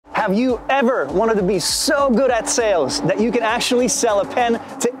Have you ever wanted to be so good at sales that you can actually sell a pen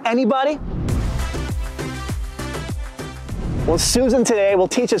to anybody? Well, Susan today will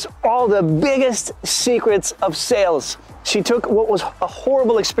teach us all the biggest secrets of sales. She took what was a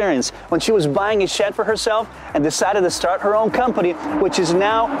horrible experience when she was buying a shed for herself and decided to start her own company, which is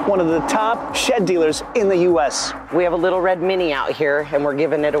now one of the top shed dealers in the US. We have a little red Mini out here and we're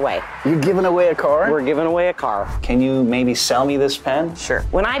giving it away. You're giving away a car? We're giving away a car. Can you maybe sell me this pen? Sure.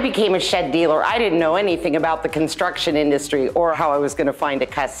 When I became a shed dealer, I didn't know anything about the construction industry or how I was going to find a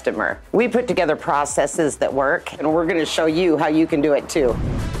customer. We put together processes that work, and we're going to show you how you can do it too.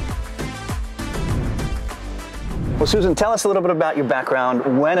 Well, Susan, tell us a little bit about your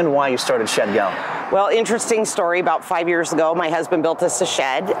background, when and why you started Shed Gal. Well, interesting story. About 5 years ago, my husband built us a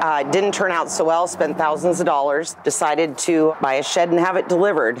shed. Didn't turn out so well, spent thousands of dollars. Decided to buy a shed and have it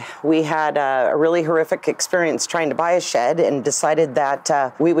delivered. We had a really horrific experience trying to buy a shed and decided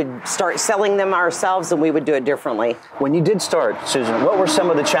that we would start selling them ourselves and we would do it differently. When you did start, Susan, what were some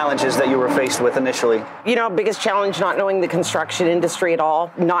of the challenges that you were faced with initially? You know, biggest challenge, not knowing the construction industry at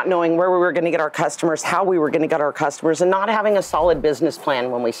all, not knowing where we were going to get our customers, how we were going to get our customers, and not having a solid business plan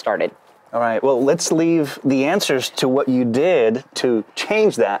when we started. All right, well, let's leave the answers to what you did to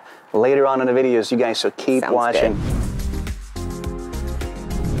change that later on in the videos, you guys, so keep watching. Good.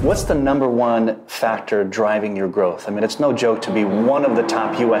 What's the #1 factor driving your growth? I mean, it's no joke to be one of the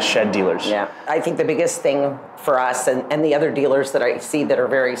top US shed dealers. Yeah, I think the biggest thing for us and the other dealers that I see that are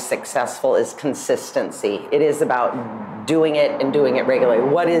very successful is consistency. It is about doing it and doing it regularly.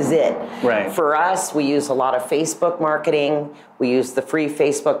 What is it? Right. For us, we use a lot of Facebook marketing. We use the free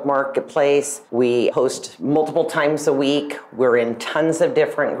Facebook marketplace. We post multiple times a week. We're in tons of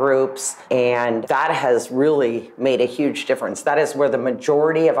different groups, and that has really made a huge difference. That is where the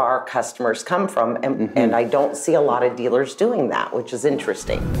majority of our customers come from, and I don't see a lot of dealers doing that, which is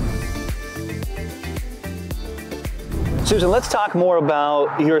interesting. Susan, let's talk more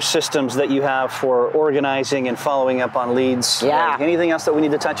about your systems that you have for organizing and following up on leads. Yeah. Anything else that we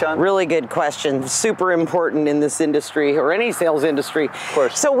need to touch on? Really good question. Super important in this industry or any sales industry. Of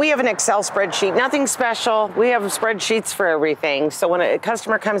course. So we have an Excel spreadsheet, nothing special. We have spreadsheets for everything. So when a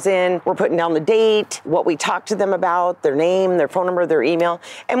customer comes in, we're putting down the date, what we talked to them about, their name, their phone number, their email,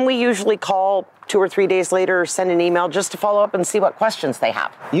 and we usually call 2 or 3 days later or send an email just to follow up and see what questions they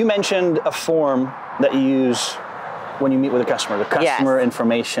have. You mentioned a form that you use when you meet with a customer, the customer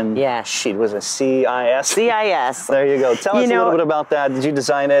information sheet. Was it CIS? CIS. There you go. Tell us a little bit about that. Did you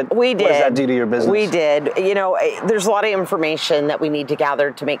design it? We did. What does that do to your business? We did. You know, there's a lot of information that we need to gather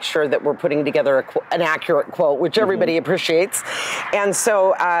to make sure that we're putting together an accurate quote, which everybody appreciates. And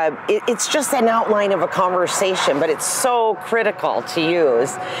so it's just an outline of a conversation, but it's so critical to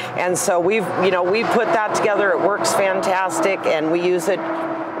use. And so we've put that together. It works fantastic, and we use it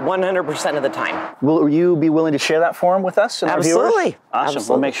 100% of the time. Will you be willing to share that form with us and our viewers? Absolutely. Awesome. Absolutely.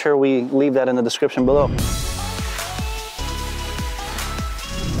 We'll make sure we leave that in the description below.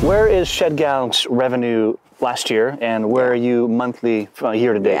 Where is Shed Gal's revenue last year, and where are you monthly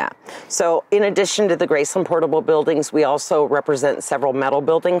year to date? Yeah. So in addition to the Graceland Portable Buildings, we also represent several metal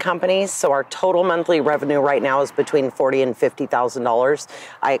building companies. So our total monthly revenue right now is between $40,000 and $50,000.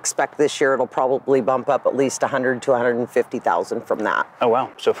 I expect this year it'll probably bump up at least $100,000 to $150,000 from that. Oh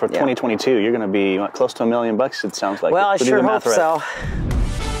wow! So for 2022, you're going to be close to $1 million. It sounds like. Well, I sure hope so.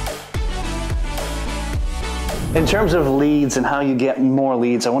 In terms of leads and how you get more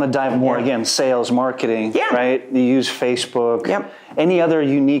leads, I want to dive more again, sales, marketing, right? You use Facebook. Yep. Any other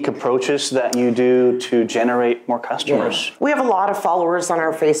unique approaches that you do to generate more customers? Yeah. We have a lot of followers on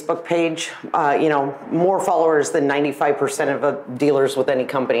our Facebook page, more followers than 95% of the dealers with any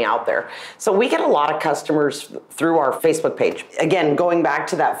company out there. So we get a lot of customers through our Facebook page. Again, going back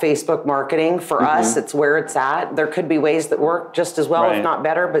to that Facebook marketing, for us, it's where it's at. There could be ways that work just as well, if not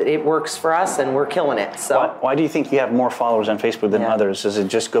better, but it works for us and we're killing it. So why do you think you have more followers on Facebook than others? Is it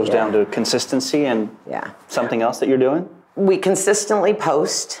just goes down to consistency and something else that you're doing? We consistently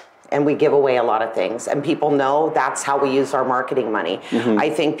post and we give away a lot of things, and people know that's how we use our marketing money. I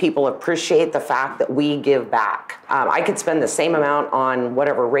think people appreciate the fact that we give back. I could spend the same amount on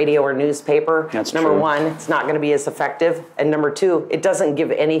whatever radio or newspaper. That's number true. one, it's not going to be as effective, and number two, it doesn't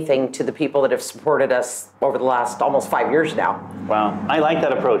give anything to the people that have supported us over the last almost 5 years now. Wow, I like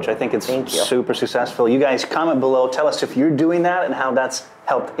that approach. I think it's super successful. You guys comment below, tell us if you're doing that and how that's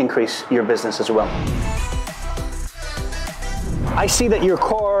helped increase your business as well. I see that your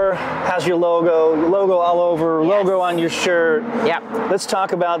car has your logo all over, logo on your shirt. Yep. Let's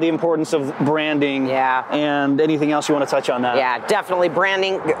talk about the importance of branding. Yeah. And anything else you want to touch on that? Yeah, definitely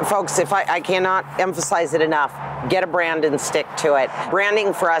branding. Folks, if I cannot emphasize it enough, get a brand and stick to it.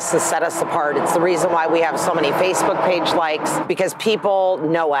 Branding for us has set us apart. It's the reason why we have so many Facebook page likes, because people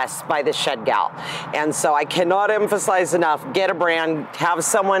know us by the Shed Gal. And so I cannot emphasize enough, get a brand, have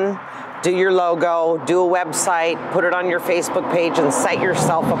someone do your logo, do a website, put it on your Facebook page, and set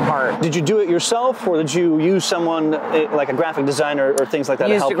yourself apart. Did you do it yourself, or did you use someone like a graphic designer or things like that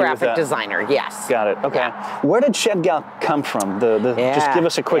to help you with that? Used a graphic designer, yes. Got it. Okay. Yeah. Where did Shed Gal come from? Just give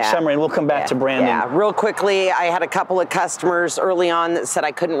us a quick summary, and we'll come back to branding. Yeah, real quickly, I had a couple of customers early on that said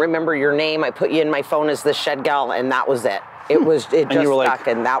I couldn't remember your name. I put you in my phone as the Shed Gal, and that was it. It just stuck,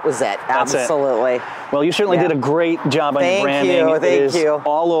 and that was it. Absolutely. Well, you certainly did a great job on your branding. Thank you.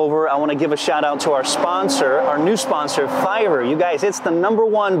 All over. I want to give a shout out to our sponsor, our new sponsor, Fiverr. You guys, it's the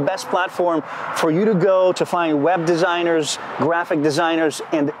 #1 best platform for you to go to find web designers, graphic designers,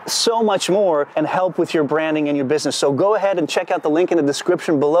 and so much more, and help with your branding and your business. So go ahead and check out the link in the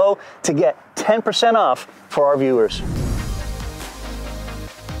description below to get 10% off for our viewers.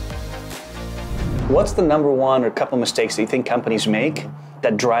 What's the #1 or couple mistakes that you think companies make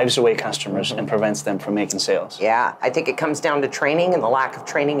that drives away customers and prevents them from making sales? Yeah, I think it comes down to training and the lack of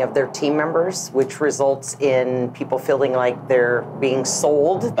training of their team members, which results in people feeling like they're being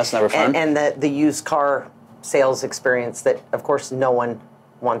sold. That's never fun. And the used car sales experience that, of course, no one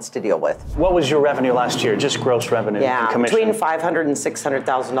wants to deal with. What was your revenue last year? Just gross revenue and commission? Between $500,000 and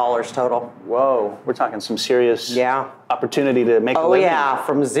 $600,000 total. Whoa, we're talking some serious opportunity to make a living. Oh yeah,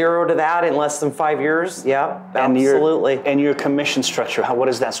 from zero to that in less than 5 years. Yeah, absolutely. And your commission structure, what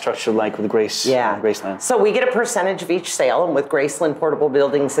is that structure like with Graceland? So we get a percentage of each sale, and with Graceland Portable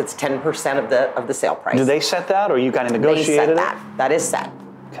Buildings, it's 10% of the sale price. Do they set that, or you kind of negotiated it? They set that. That is set.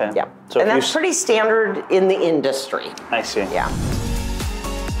 Okay. Yeah. So and that's pretty standard in the industry. I see. Yeah.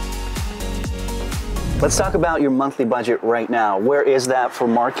 Let's talk about your monthly budget right now. Where is that for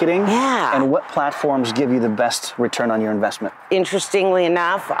marketing? Yeah. And what platforms give you the best return on your investment? Interestingly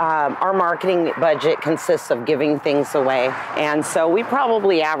enough, our marketing budget consists of giving things away. And so we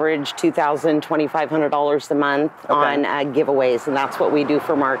probably average $2,000, $2,500 a month on giveaways, and that's what we do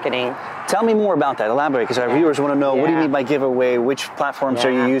for marketing. Tell me more about that. Elaborate, because our viewers want to know, what do you mean by giveaway? Which platforms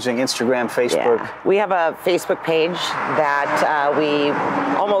are you using? Instagram, Facebook? We have a Facebook page that we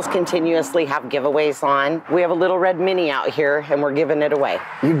almost continuously have giveaways on. We have a little red Mini out here, and we're giving it away.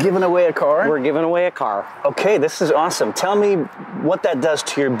 You're giving away a car? We're giving away a car. Okay, this is awesome. Tell me what that does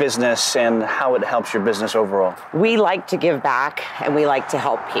to your business and how it helps your business overall. We like to give back, and we like to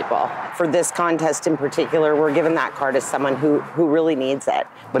help people. For this contest in particular, we're giving that car to someone who really needs it.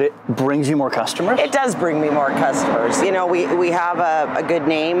 But it brings you more customers? It does bring me more customers. You know, we have a good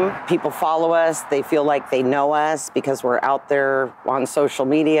name. People follow us. They feel like they know us because we're out there on social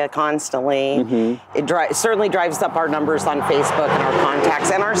media constantly. It certainly drives up our numbers on Facebook and our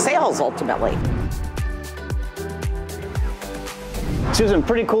contacts and our sales ultimately. Susan,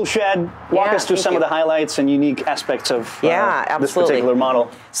 pretty cool shed. Walk us through some of the highlights and unique aspects of this particular model.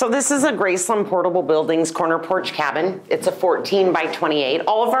 So this is a Graceland Portable Buildings corner porch cabin. It's a 14 by 28.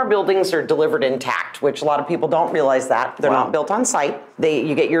 All of our buildings are delivered intact, which a lot of people don't realize that. They're not built on site.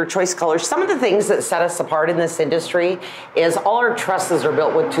 You get your choice colors. Some of the things that set us apart in this industry is all our trusses are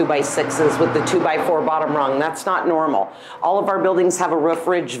built with 2x6s with the 2x4 bottom rung. That's not normal. All of our buildings have a roof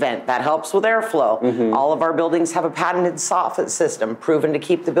ridge vent. That helps with airflow. All of our buildings have a patented soffit system proven to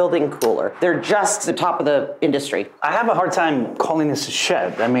keep the building cooler. They're just the top of the industry. I have a hard time calling this a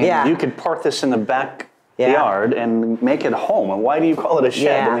shed. I mean, you could park this in the back yard and make it a home. And why do you call it a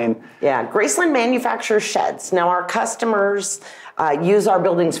shed? I mean, Graceland manufactures sheds. Now our customers use our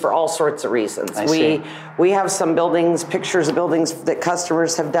buildings for all sorts of reasons. We have some buildings, pictures of buildings that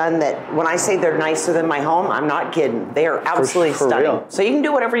customers have done that when I say they're nicer than my home, I'm not kidding. They are absolutely stunning. Real. So you can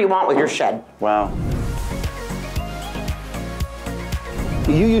do whatever you want with your shed. Wow.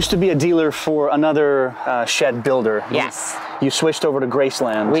 You used to be a dealer for another shed builder. Yes. You switched over to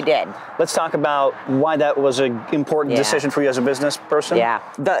Graceland. We did. Let's talk about why that was an important decision for you as a business person. Yeah.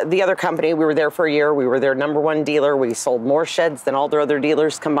 The other company, we were there for a year. We were their #1 dealer. We sold more sheds than all their other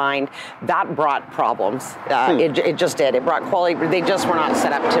dealers combined. That brought problems. It just did. It brought quality. They just were not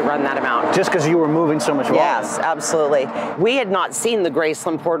set up to run that amount. Just because you were moving so much volume. Yes, absolutely. We had not seen the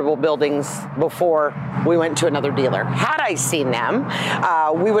Graceland Portable Buildings before we went to another dealer. Had I seen them,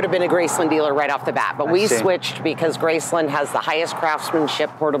 we would have been a Graceland dealer right off the bat. But we switched because Graceland has the highest craftsmanship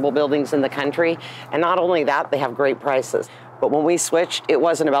portable buildings in the country. And not only that, they have great prices. But when we switched, it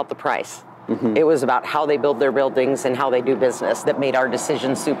wasn't about the price. It was about how they build their buildings and how they do business that made our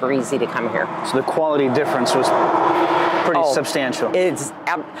decision super easy to come here. So the quality difference was pretty substantial.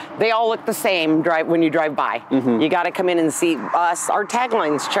 They all look the same when you drive by. You got to come in and see us. Our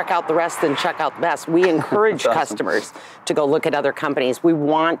taglines, check out the rest and check out the best. We encourage customers to go look at other companies. We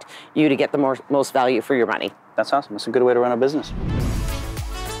want you to get the most value for your money. That's awesome. That's a good way to run a business.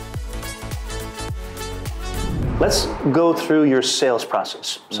 Let's go through your sales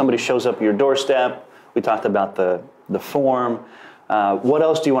process. Somebody shows up at your doorstep. We talked about the form. What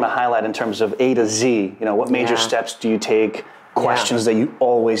else do you want to highlight in terms of A to Z? You know, what major steps do you take? Questions that you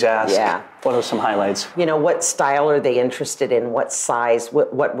always ask? What are some highlights? You know, what style are they interested in? What size?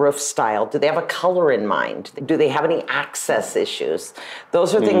 What roof style? Do they have a color in mind? Do they have any access issues?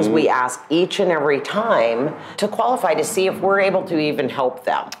 Those are things we ask each and every time to qualify to see if we're able to even help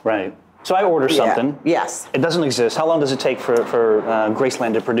them. Right. So I order something. Yes. It doesn't exist. How long does it take for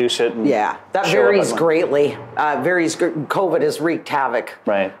Graceland to produce it? And that varies greatly. COVID has wreaked havoc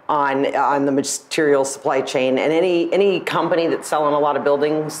on the material supply chain, and any company that's selling a lot of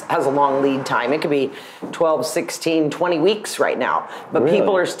buildings has a long lead time. It could be 12, 16, 20 weeks right now, but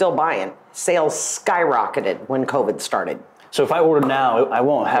people are still buying. Sales skyrocketed when COVID started. So if I order now, I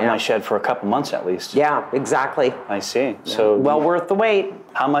won't have my shed for a couple months at least. Yeah, exactly. I see. So well worth the wait.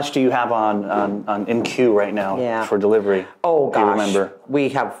 How much do you have on in queue right now for delivery? Oh gosh, do you remember? We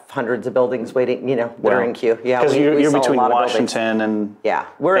have hundreds of buildings waiting. You know, that are in queue. Yeah, because you're between Washington and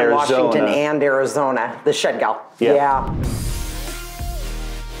we're Arizona. in Washington and Arizona. The shed gal. Yeah.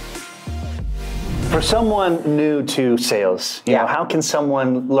 For someone new to sales, you know, how can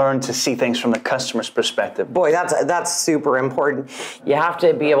someone learn to see things from the customer's perspective? Boy, that's super important. You have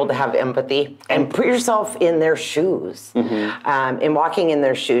to be able to have empathy and put yourself in their shoes. In walking in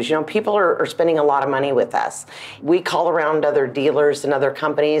their shoes, you know, people are spending a lot of money with us. We call around other dealers and other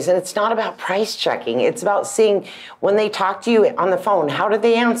companies, and it's not about price checking. It's about seeing when they talk to you on the phone, how do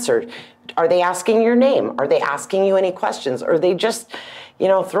they answer? Are they asking your name? Are they asking you any questions? Or are they just, you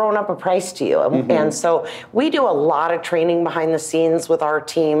know, throwing up a price to you? And so we do a lot of training behind the scenes with our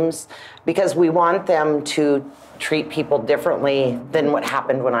teams because we want them to treat people differently than what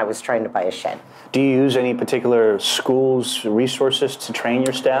happened when I was trying to buy a shed. Do you use any particular schools, resources to train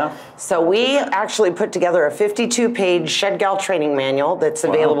your staff? So we actually put together a 52-page Shed Gal training manual that's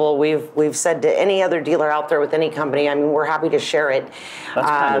available. We've said to any other dealer out there with any company, I mean, we're happy to share it. That's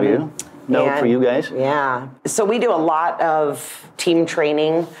kind of you. Note for you guys. Yeah. So we do a lot of team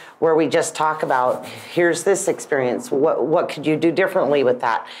training where we just talk about, here's this experience. What could you do differently with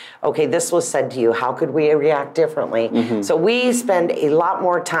that? Okay, this was said to you. How could we react differently? So we spend a lot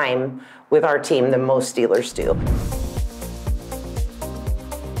more time with our team than most dealers do.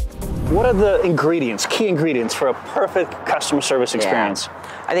 What are the ingredients, key ingredients for a perfect customer service experience?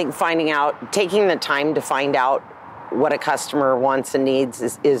 I think taking the time to find out what a customer wants and needs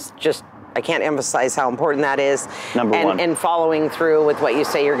is just, I can't emphasize how important that is. Number one. And following through with what you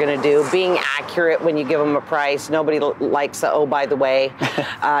say you're going to do. Being accurate when you give them a price. Nobody likes a, oh, by the way.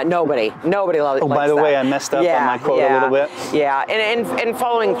 Nobody likes that. Oh, by the way, I messed up on my quote a little bit. Yeah, and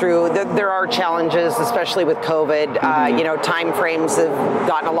following through, there are challenges, especially with COVID. You know, time frames have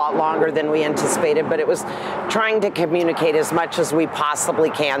gotten a lot longer than we anticipated, but it was trying to communicate as much as we possibly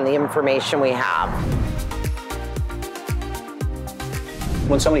can the information we have.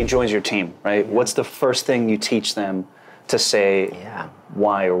 When somebody joins your team, right, what's the first thing you teach them to say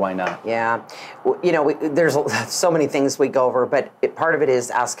why or why not? Yeah. You know, there's so many things we go over, but part of it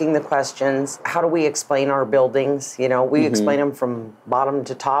is asking the questions. How do we explain our buildings? You know, we explain them from bottom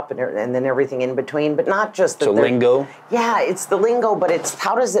to top and then everything in between, but not just the lingo? Yeah, it's the lingo, but it's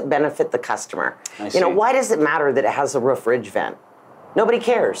how does it benefit the customer? You know, why does it matter that it has a roof ridge vent? Nobody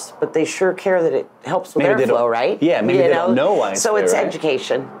cares, but they sure care that it helps with airflow, right? Yeah, maybe they don't know why it's so it's there,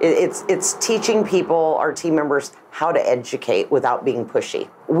 education. It's teaching people, our team members, how to educate without being pushy.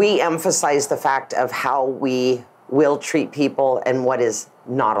 We emphasize the fact of how we will treat people and what is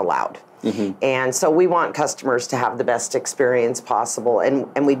not allowed. And so we want customers to have the best experience possible,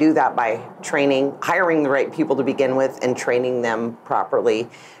 and we do that by hiring the right people to begin with and training them properly.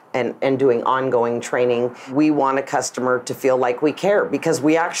 And doing ongoing training. We want a customer to feel like we care because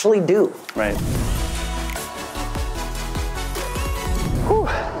we actually do. Right. Whew,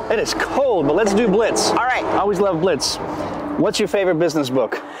 it is cold, but let's do Blitz. All right. I always love Blitz. What's your favorite business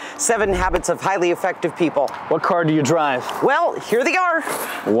book? 7 Habits of Highly Effective People. What car do you drive? Well, here they are.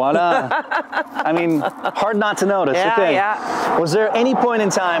 What I mean, hard not to notice. Yeah. Was there any point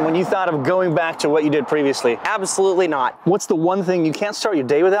in time when you thought of going back to what you did previously? Absolutely not. What's the one thing you can't start your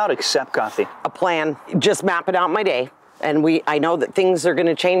day without except coffee? A plan. Just mapping out my day. And I know that things are going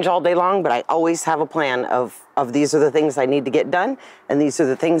to change all day long, but I always have a plan of these are the things I need to get done, and these are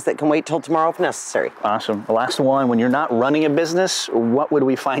the things that can wait till tomorrow if necessary. Awesome. The last one, when you're not running a business, what would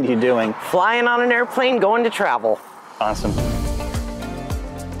we find you doing? Flying on an airplane, going to travel. Awesome.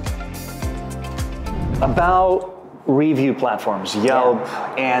 About review platforms, Yelp,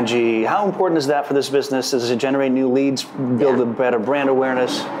 Angie, how important is that for this business? Does it generate new leads, build a better brand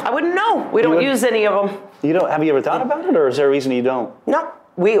awareness? I wouldn't know. We don't use any of them. You don't? Have you ever thought about it, or is there a reason you don't? No.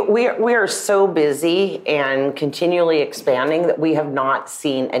 We are so busy and continually expanding that we have not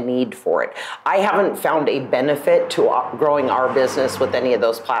seen a need for it. I haven't found a benefit to growing our business with any of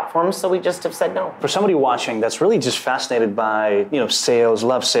those platforms, so we just have said no. For somebody watching that's really just fascinated by sales,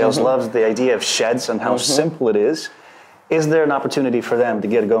 loves the idea of sheds and how simple it is there an opportunity for them to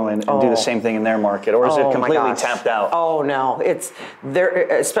get going and do the same thing in their market, or is it completely tapped out? Oh no, it's there,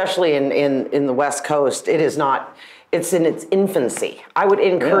 especially in the West Coast. It is not. It's in its infancy. I would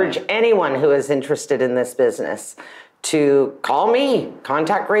encourage anyone who is interested in this business to call me,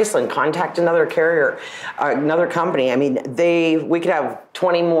 contact Graceland, contact another carrier, another company. I mean, we could have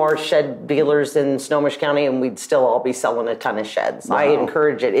 20 more shed dealers in Snohomish County and we'd still all be selling a ton of sheds. Wow. I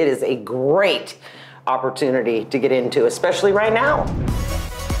encourage it. It is a great opportunity to get into, especially right now.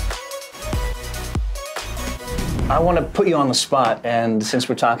 I want to put you on the spot, and since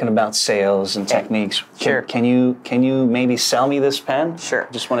we're talking about sales and techniques, can you maybe sell me this pen? Sure.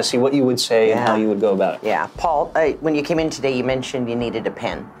 Just want to see what you would say and how you would go about it. Yeah, Paul, when you came in today, you mentioned you needed a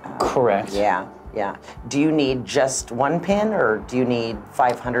pen. Correct. Yeah. Do you need just one pen, or do you need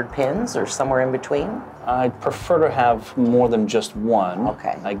 500 pens, or somewhere in between? I'd prefer to have more than just one.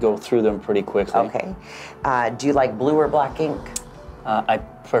 Okay. I go through them pretty quickly. Okay. Do you like blue or black ink? I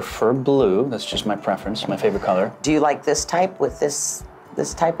prefer blue. That's just my preference, my favorite color. Do you like this type with this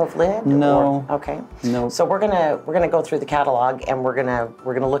type of lid? No. Okay. No. So we're gonna go through the catalog and we're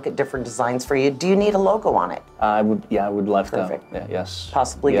gonna look at different designs for you. Do you need a logo on it? I would love that. Perfect. Yeah, yes.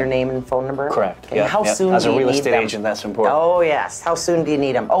 Possibly your name and phone number? Correct. Okay. How soon As do a you real need estate them? agent, that's important. Oh yes. How soon do you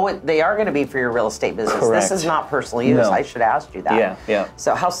need them? Oh, they are gonna be for your real estate business. Correct. This is not personal use. No. I should have asked you that. Yeah.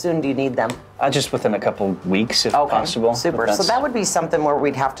 So how soon do you need them? Just within a couple weeks, if possible. Super. So that would be something where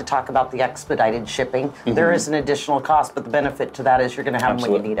we'd have to talk about the expedited shipping. There is an additional cost, but the benefit to that is you're going to have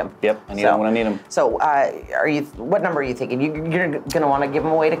them when you need them. Yep, I need them when I need them. So, what number are you thinking? You're going to want to give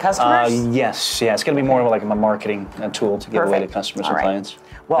them away to customers? Yes. It's going to be more of like a marketing tool to give away to customers and clients.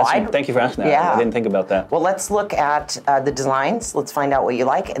 Well, thank you for asking that. Yeah. I didn't think about that. Well, let's look at the designs. Let's find out what you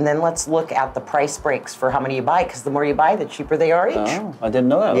like, and then let's look at the price breaks for how many you buy, because the more you buy, the cheaper they are each. Oh, I didn't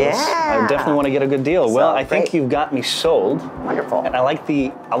know that. Yeah. I definitely want to get a good deal. Well, I think you've got me sold. Wonderful. And I like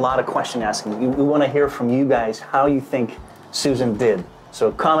a lot of question asking. We want to hear from you guys how you think Susan did.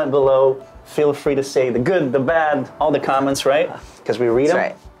 So comment below. Feel free to say the good, the bad, all the comments, right? Because we read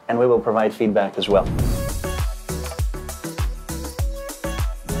them, and we will provide feedback as well.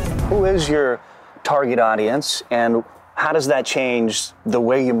 Who is your target audience, and how does that change the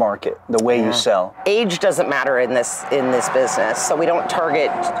way you market, the way you sell? Age doesn't matter in this business, so we don't target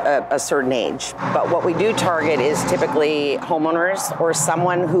a certain age. But what we do target is typically homeowners or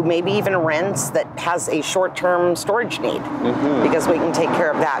someone who maybe even rents that has a short-term storage need, because we can take care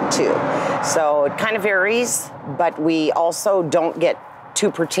of that too. So it kind of varies, but we also don't get too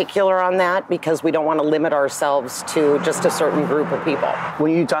particular on that because we don't want to limit ourselves to just a certain group of people.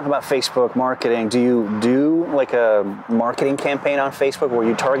 When you talk about Facebook marketing, do you do like a marketing campaign on Facebook where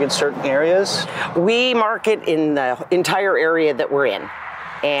you target certain areas? We market in the entire area that we're in.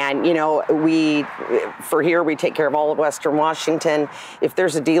 And we take care of all of Western Washington. If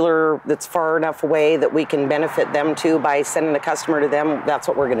there's a dealer that's far enough away that we can benefit them too by sending a customer to them, that's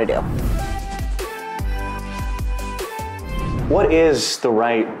what we're going to do. What is the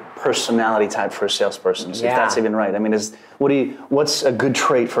right personality type for a salesperson, if that's even right? I mean, what's a good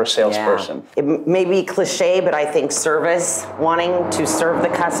trait for a salesperson? It may be cliche, but I think service, wanting to serve the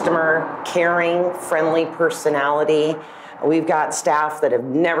customer, caring, friendly personality. We've got staff that have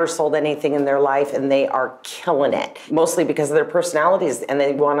never sold anything in their life, and they are killing it, mostly because of their personalities, and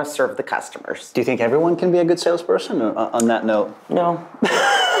they want to serve the customers. Do you think everyone can be a good salesperson on that note? No.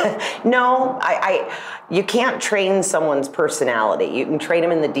 No, you can't train someone's personality. You can train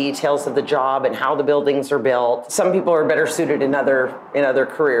them in the details of the job and how the buildings are built. Some people are better suited in other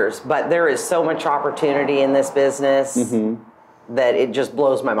careers, but there is so much opportunity in this business that it just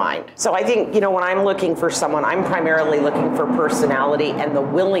blows my mind. So I think, when I'm looking for someone, I'm primarily looking for personality and the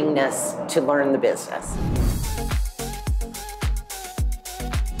willingness to learn the business.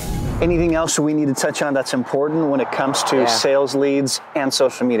 Anything else we need to touch on that's important when it comes to sales leads and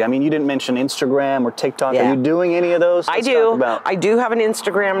social media? I mean, you didn't mention Instagram or TikTok. Are you doing any of those? I do. I do have an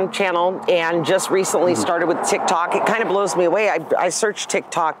Instagram channel and just recently started with TikTok. It kind of blows me away. I searched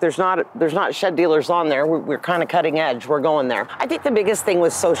TikTok. There's not shed dealers on there. We're kind of cutting edge. We're going there. I think the biggest thing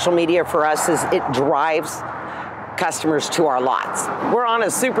with social media for us is it drives customers to our lots. We're on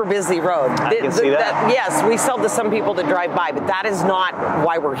a super busy road. I can see that. Yes, we sell to some people that drive by, but that is not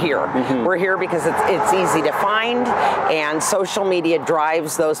why we're here. We're here because it's easy to find, and social media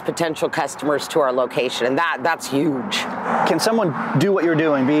drives those potential customers to our location, and that's huge. Can someone do what you're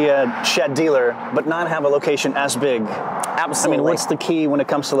doing, be a shed dealer, but not have a location as big? Absolutely. I mean, what's the key when it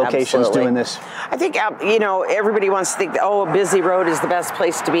comes to locations doing this? I think, everybody wants to think, oh, a busy road is the best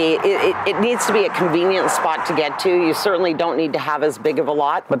place to be. It needs to be a convenient spot to get to. You certainly don't need to have as big of a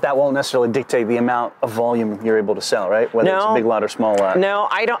lot. But that won't necessarily dictate the amount of volume you're able to sell, right? Whether it's a big lot or small lot. No,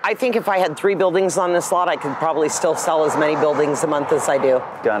 I don't. I think if I had 3 buildings on this lot, I could probably still sell as many buildings a month as I do.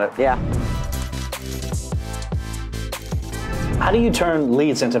 Got it. Yeah. How do you turn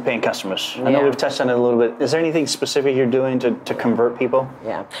leads into paying customers? I know we've touched on it a little bit. Is there anything specific you're doing to convert people?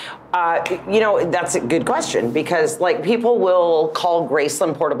 Yeah. That's a good question, because people will call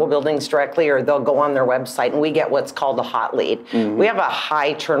Graceland Portable Buildings directly, or they'll go on their website, and we get what's called a hot lead. We have a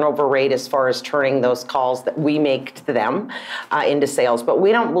high turnover rate as far as turning those calls that we make to them into sales, but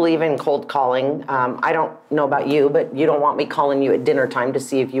we don't believe in cold calling. I don't know about you, but you don't want me calling you at dinner time to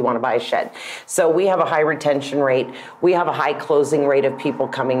see if you want to buy a shed. So we have a high retention rate. We have a high closing rate of people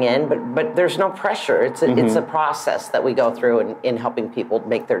coming in, but there's no pressure. It's a process that we go through in helping people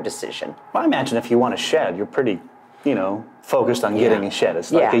make their decision. Well, I imagine if you want a shed, you're pretty, focused on getting a shed.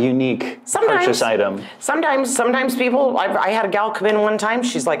 It's like a unique purchase item. Sometimes people, I had a gal come in one time,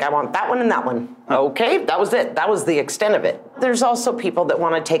 she's like, I want that one and that one. Okay, that was it. That was the extent of it. There's also people that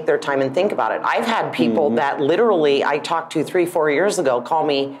want to take their time and think about it. I've had people that literally I talked to 3-4 years ago call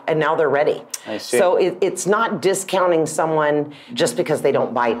me, and now they're ready. I see. So it's not discounting someone just because they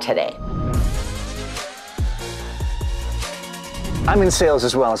don't buy today. I'm in sales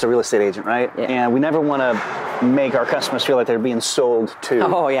as well as a real estate agent, right? Yeah. And we never want to make our customers feel like they're being sold to.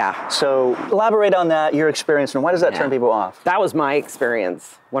 Oh, yeah. So elaborate on that, your experience, and why does that turn people off? That was my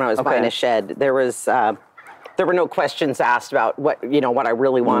experience when I was buying a shed. There were no questions asked about what I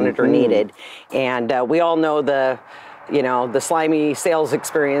really wanted or needed. And we all know the slimy sales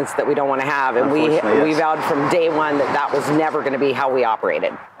experience that we don't want to have. And we vowed from day one that was never going to be how we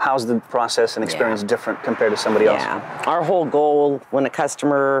operated. How's the process and experience different compared to somebody else? Yeah. Our whole goal when a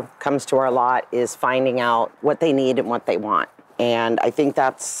customer comes to our lot is finding out what they need and what they want. And I think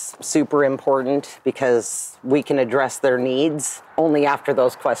that's super important because we can address their needs only after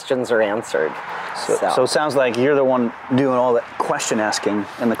those questions are answered. So it sounds like you're the one doing all that question asking,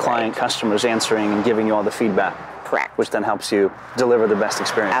 and the client customers answering and giving you all the feedback. Correct. Which then helps you deliver the best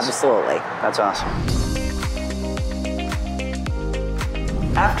experience. Absolutely. That's awesome.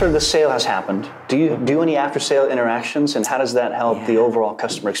 After the sale has happened, do you do any after-sale interactions, and how does that help the overall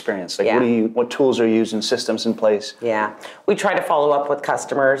customer experience? What tools are you using, systems in place? Yeah, we try to follow up with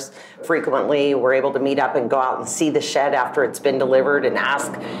customers frequently. We're able to meet up and go out and see the shed after it's been delivered and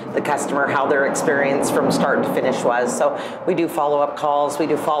ask the customer how their experience from start to finish was. So we do follow-up calls, we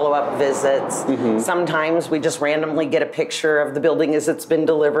do follow-up visits. Sometimes we just randomly get a picture of the building as it's been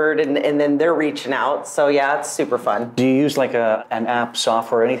delivered, and then they're reaching out. So yeah, it's super fun. Do you use an app, software,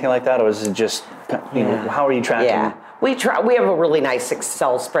 or anything like that, or is it just, how are you tracking? Yeah. We have a really nice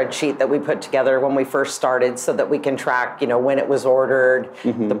Excel spreadsheet that we put together when we first started so that we can track, when it was ordered,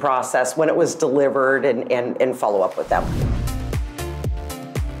 the process, when it was delivered, and follow up with them.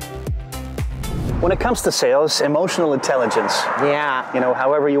 When it comes to sales, emotional intelligence. Yeah.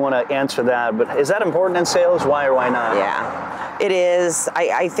 However you want to answer that, but is that important in sales? Why or why not? Yeah, it is.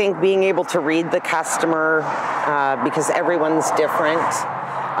 I think being able to read the customer, because everyone's different,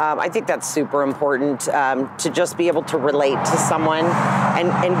 I think that's super important, to just be able to relate to someone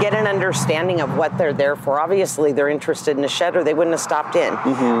and get an understanding of what they're there for. Obviously, they're interested in a shed or they wouldn't have stopped in.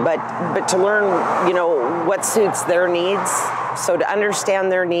 But to learn, what suits their needs. So to understand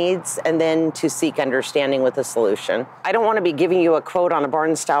their needs and then to seek understanding with a solution. I don't want to be giving you a quote on a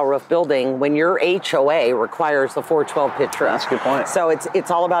barn-style roof building when your HOA requires the 412 pitch roof. That's a good point. So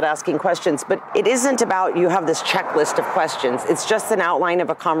it's all about asking questions, but it isn't about you have this checklist of questions. It's just an outline of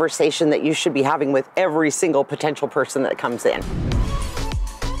a conversation that you should be having with every single potential person that comes in.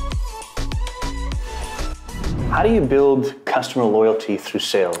 How do you build customer loyalty through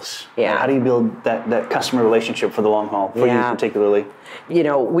sales? Yeah. How do you build that customer relationship for the long haul, for you particularly? You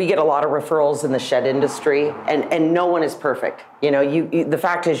know, we get a lot of referrals in the shed industry, and no one is perfect. You know, the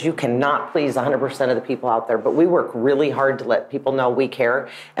fact is you cannot please 100% of the people out there, but we work really hard to let people know we care,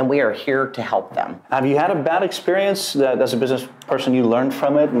 and we are here to help them. Have you had a bad experience that as a business person you learned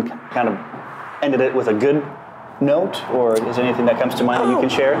from it and kind of ended it with a good note, or is there anything that comes to mind that you can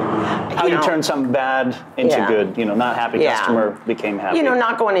share? How you turned something bad into good, you know, not happy customer became happy. You know,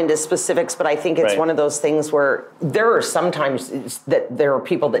 not going into specifics, but I think it's one of those things where there are sometimes that there are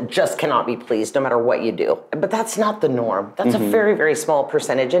people that just cannot be pleased no matter what you do. But that's not the norm. That's a very, very small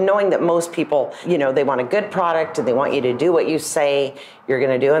percentage. And knowing that most people, you know, they want a good product and they want you to do what you say you're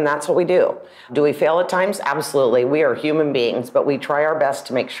going to do, and that's what we do. Do we fail at times? Absolutely. We are human beings, but we try our best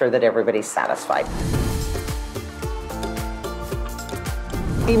to make sure that everybody's satisfied.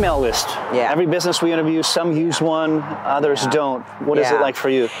 Email list. Yeah. Every business we interview, some use one, others don't. What is it like for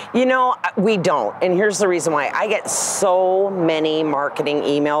you? You know, we don't. And here's the reason why. I get so many marketing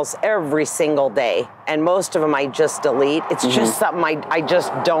emails every single day, and most of them I just delete. It's just something I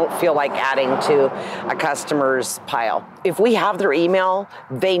just don't feel like adding to a customer's pile. If we have their email,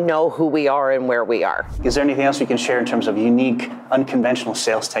 they know who we are and where we are. Is there anything else you can share in terms of unique, unconventional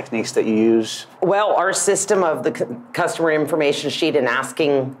sales techniques that you use? Well, our system of the customer information sheet and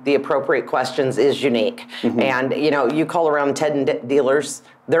asking the appropriate questions is unique. And you know, you call around 10 dealers,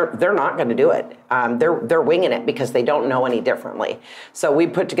 they're not going to do it. They're winging it because they don't know any differently. So we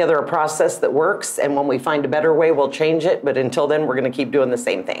put together a process that works, and when we find a better way, we'll change it. But until then, we're going to keep doing the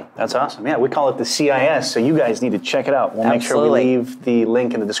same thing. That's awesome. Yeah, we call it the CIS, so you guys need to check it out. We'll make sure we leave the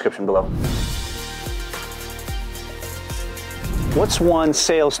link in the description below. What's one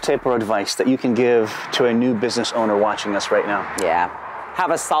sales tip or advice that you can give to a new business owner watching us right now? Yeah,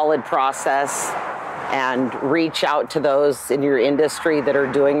 have a solid process and reach out to those in your industry that are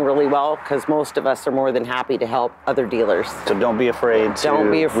doing really well, because most of us are more than happy to help other dealers. So don't be afraid to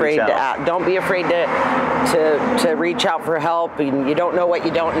don't be afraid reach out. Don't be afraid to reach out for help. You don't know what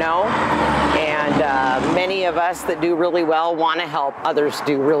you don't know, and many of us that do really well want to help others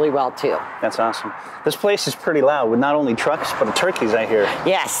do really well too. That's awesome. This place is pretty loud with not only trucks but turkeys, I hear.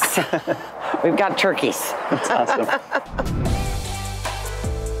 Yes, we've got turkeys. That's awesome.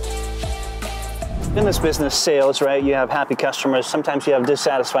 In this business, sales, right, you have happy customers. Sometimes you have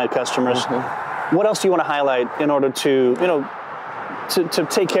dissatisfied customers. What else do you want to highlight in order to, you know, to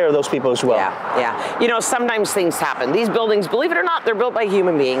take care of those people as well? Yeah. You know, sometimes things happen. These buildings, believe it or not, they're built by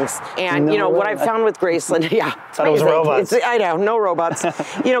human beings. And, you know, what I've found with Graceland, thought it was robots. I know, no robots.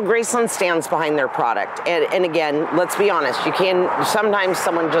 You know, Graceland stands behind their product. And again, let's be honest, sometimes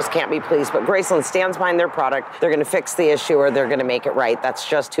someone just can't be pleased, but Graceland stands behind their product. They're going to fix the issue or they're going to make it right. That's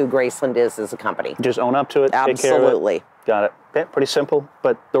just who Graceland is as a company. Just own up to it, Absolutely. Take care of it. Got it. Yeah, pretty simple,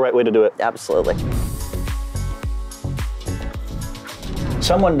 but the right way to do it. Absolutely.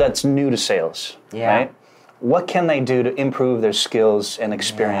 Someone that's new to sales, right? What can they do to improve their skills and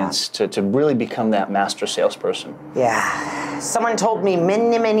experience to really become that master salesperson? Yeah. Someone told me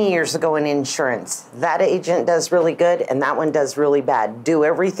many, many years ago in insurance, that agent does really good and that one does really bad. Do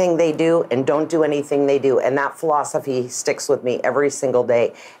everything they do and don't do anything they do. And that philosophy sticks with me every single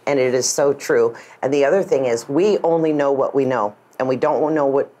day. And it is so true. And the other thing is we only know what we know. And we don't know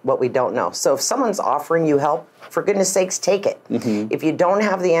what we don't know. So if someone's offering you help, for goodness sakes, take it. If you don't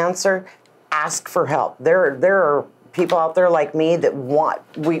have the answer, ask for help. There are people out there like me that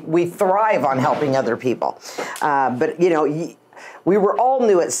we thrive on helping other people. But you know, we were all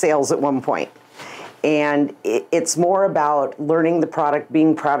new at sales at one point. And it's more about learning the product,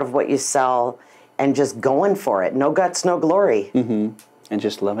 being proud of what you sell, and just going for it. No guts, no glory. And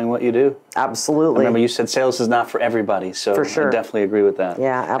just loving what you do. Absolutely. Remember, you said sales is not for everybody, so for sure. I definitely agree with that.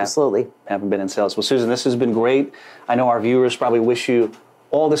 Yeah, absolutely. Haven't been in sales. Well, Susan, this has been great. I know our viewers probably wish you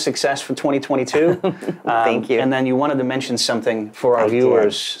all the success for 2022. Thank you. And then you wanted to mention something for our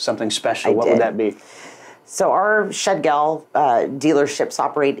viewers, something special. What would that be? So our Shed Gal dealerships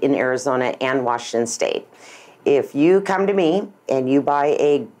operate in Arizona and Washington State. If you come to me and you buy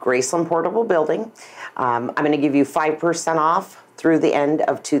a Graceland Portable Building, I'm going to give you 5% off through the end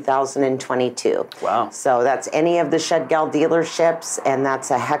of 2022. Wow. So that's any of the Shed Gal dealerships, and that's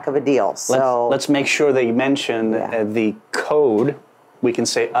a heck of a deal. So let's make sure that you mention the code. We can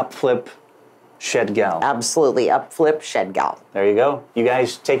say UpFlip Shed Gal. Absolutely, UpFlip Shed Gal. There you go. You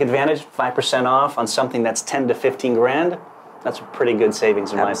guys take advantage, 5% off on something that's 10 to 15 grand. That's a pretty good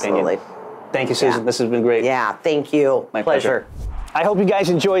savings in my opinion. Thank you, Susan. This has been great. Yeah, thank you. My pleasure. I hope you guys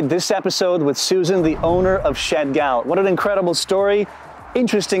enjoyed this episode with Susan, the owner of Shed Gal. What an incredible story,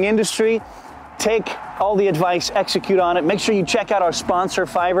 interesting industry. take all the advice, execute on it. Make sure you check out our sponsor,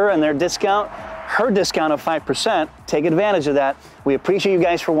 Fiverr, and their discount. Her discount of 5%. Take advantage of that. We appreciate you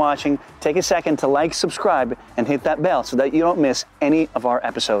guys for watching. Take a second to like, subscribe, and hit that bell so that you don't miss any of our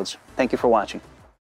episodes. Thank you for watching.